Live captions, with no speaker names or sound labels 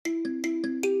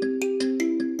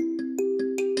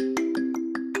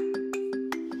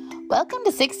Welcome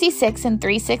to 66 and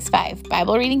 365,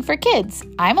 Bible Reading for Kids.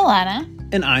 I'm Alana.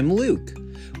 And I'm Luke.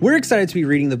 We're excited to be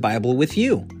reading the Bible with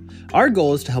you. Our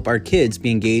goal is to help our kids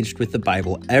be engaged with the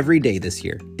Bible every day this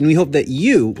year, and we hope that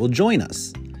you will join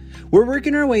us. We're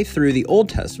working our way through the Old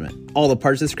Testament, all the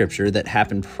parts of Scripture that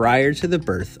happened prior to the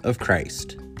birth of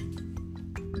Christ.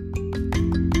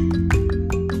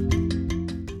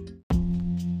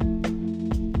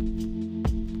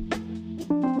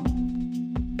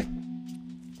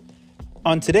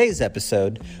 On today's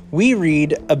episode, we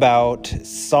read about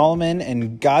Solomon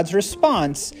and God's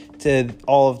response to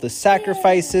all of the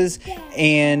sacrifices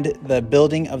and the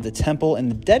building of the temple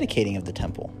and the dedicating of the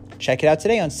temple. Check it out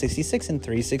today on 66 and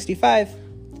 365.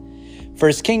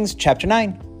 1 Kings chapter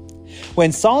 9.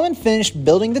 When Solomon finished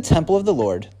building the temple of the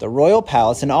Lord, the royal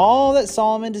palace, and all that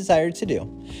Solomon desired to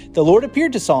do, the Lord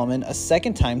appeared to Solomon a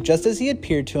second time, just as he had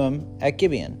appeared to him at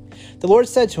Gibeon. The Lord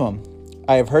said to him,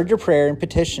 I have heard your prayer and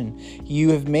petition you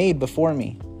have made before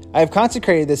me. I have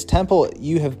consecrated this temple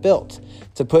you have built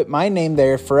to put my name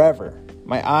there forever.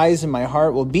 My eyes and my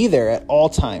heart will be there at all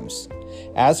times.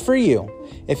 As for you,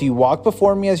 if you walk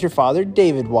before me as your father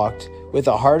David walked, with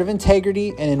a heart of integrity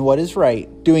and in what is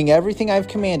right, doing everything I have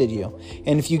commanded you,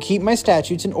 and if you keep my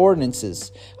statutes and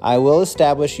ordinances, I will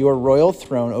establish your royal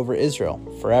throne over Israel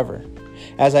forever.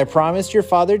 As I promised your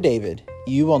father David,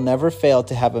 you will never fail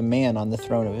to have a man on the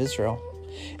throne of Israel.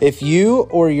 If you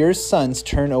or your sons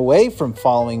turn away from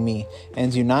following me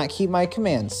and do not keep my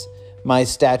commands, my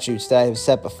statutes that I have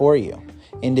set before you,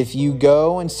 and if you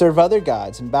go and serve other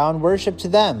gods and bow in worship to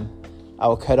them, I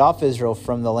will cut off Israel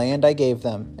from the land I gave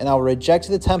them, and I will reject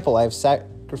the temple I have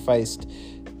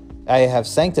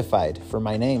sanctified for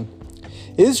my name.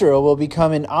 Israel will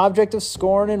become an object of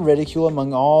scorn and ridicule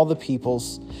among all the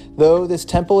peoples. Though this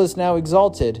temple is now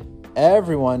exalted,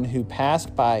 everyone who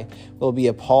passed by will be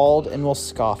appalled and will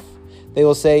scoff. They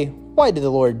will say, why did the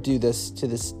Lord do this to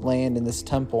this land and this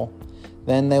temple?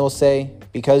 Then they will say,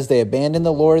 because they abandoned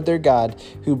the Lord their God,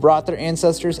 who brought their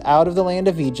ancestors out of the land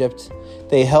of Egypt.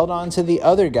 They held on to the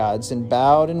other gods and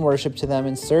bowed and worshipped to them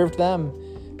and served them.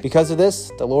 Because of this,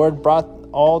 the Lord brought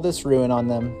all this ruin on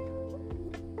them.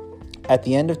 At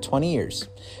the end of 20 years,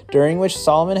 during which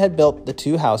Solomon had built the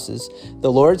two houses,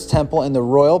 the Lord's temple and the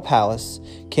royal palace,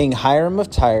 King Hiram of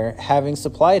Tyre, having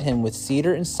supplied him with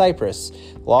cedar and cypress,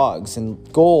 logs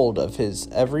and gold of his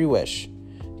every wish,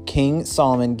 King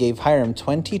Solomon gave Hiram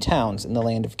 20 towns in the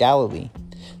land of Galilee.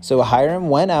 So Hiram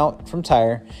went out from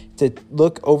Tyre to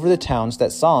look over the towns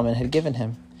that Solomon had given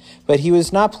him. But he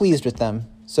was not pleased with them.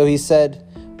 So he said,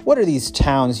 what are these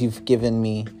towns you've given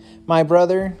me, my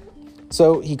brother?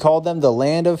 So he called them the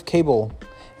land of Cabul,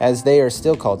 as they are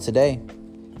still called today.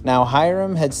 Now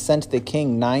Hiram had sent the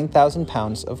king 9,000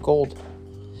 pounds of gold.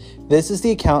 This is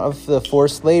the account of the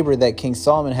forced labor that King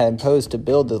Solomon had imposed to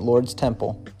build the Lord's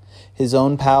temple, his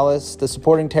own palace, the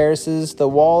supporting terraces, the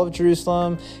wall of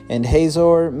Jerusalem, and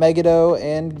Hazor, Megiddo,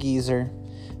 and Gezer.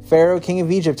 Pharaoh, king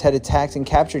of Egypt, had attacked and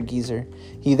captured Gezer.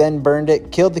 He then burned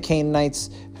it, killed the Canaanites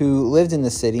who lived in the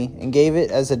city, and gave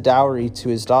it as a dowry to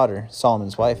his daughter,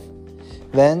 Solomon's wife.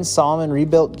 Then Solomon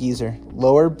rebuilt Gezer,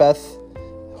 Lower Beth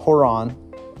Horon,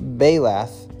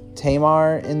 Baalath,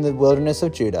 Tamar in the wilderness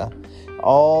of Judah,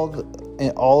 all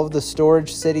of the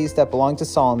storage cities that belonged to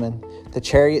Solomon, the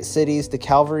chariot cities, the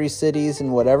cavalry cities,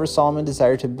 and whatever Solomon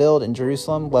desired to build in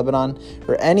Jerusalem, Lebanon,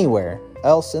 or anywhere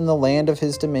else in the land of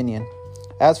his dominion.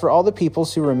 As for all the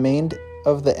peoples who remained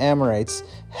of the Amorites,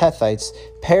 Hethites,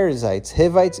 Perizzites,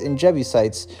 Hivites, and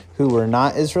Jebusites, who were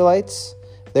not Israelites,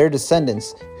 their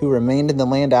descendants who remained in the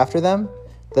land after them,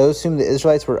 those whom the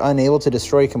Israelites were unable to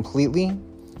destroy completely,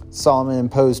 Solomon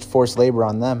imposed forced labor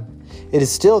on them. It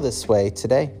is still this way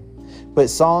today. But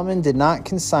Solomon did not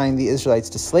consign the Israelites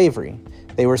to slavery.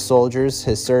 They were soldiers,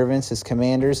 his servants, his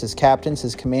commanders, his captains,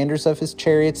 his commanders of his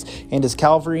chariots, and his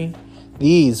cavalry.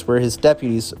 These were his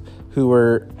deputies who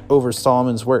were over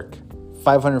Solomon's work,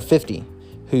 550,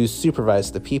 who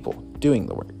supervised the people doing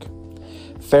the work.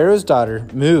 Pharaoh's daughter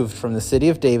moved from the city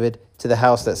of David to the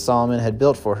house that Solomon had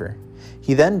built for her.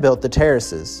 He then built the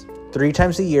terraces. 3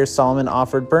 times a year Solomon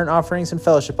offered burnt offerings and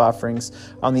fellowship offerings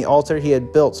on the altar he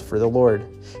had built for the Lord,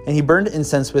 and he burned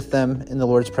incense with them in the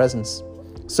Lord's presence.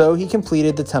 So he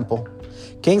completed the temple.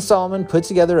 King Solomon put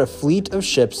together a fleet of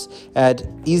ships at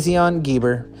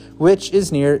Ezion-Geber, which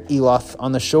is near Eloth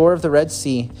on the shore of the Red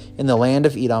Sea in the land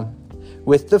of Edom.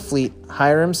 With the fleet,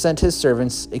 Hiram sent his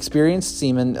servants, experienced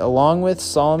seamen, along with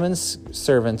Solomon's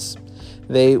servants.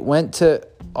 They went to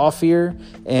Ophir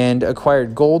and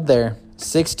acquired gold there,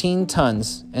 16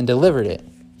 tons, and delivered it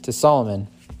to Solomon.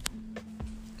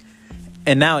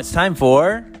 And now it's time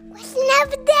for Question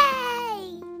of the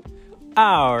day.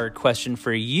 Our question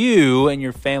for you and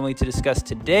your family to discuss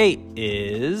today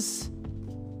is: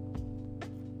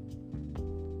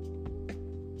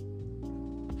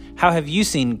 how have you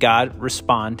seen God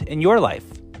respond in your life?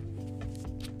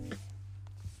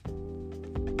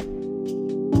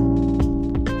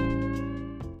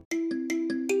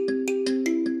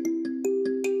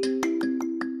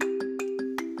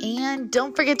 And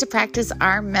don't forget to practice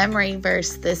our memory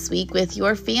verse this week with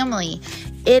your family.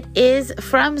 It is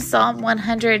from Psalm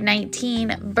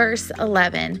 119, verse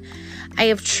 11. I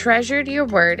have treasured your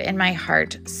word in my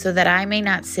heart so that I may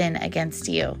not sin against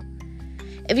you.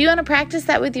 If you want to practice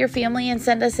that with your family and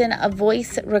send us in a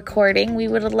voice recording, we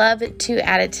would love to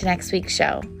add it to next week's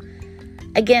show.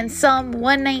 Again, Psalm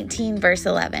 119, verse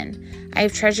 11. I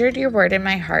have treasured your word in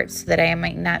my heart so that I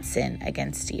might not sin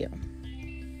against you.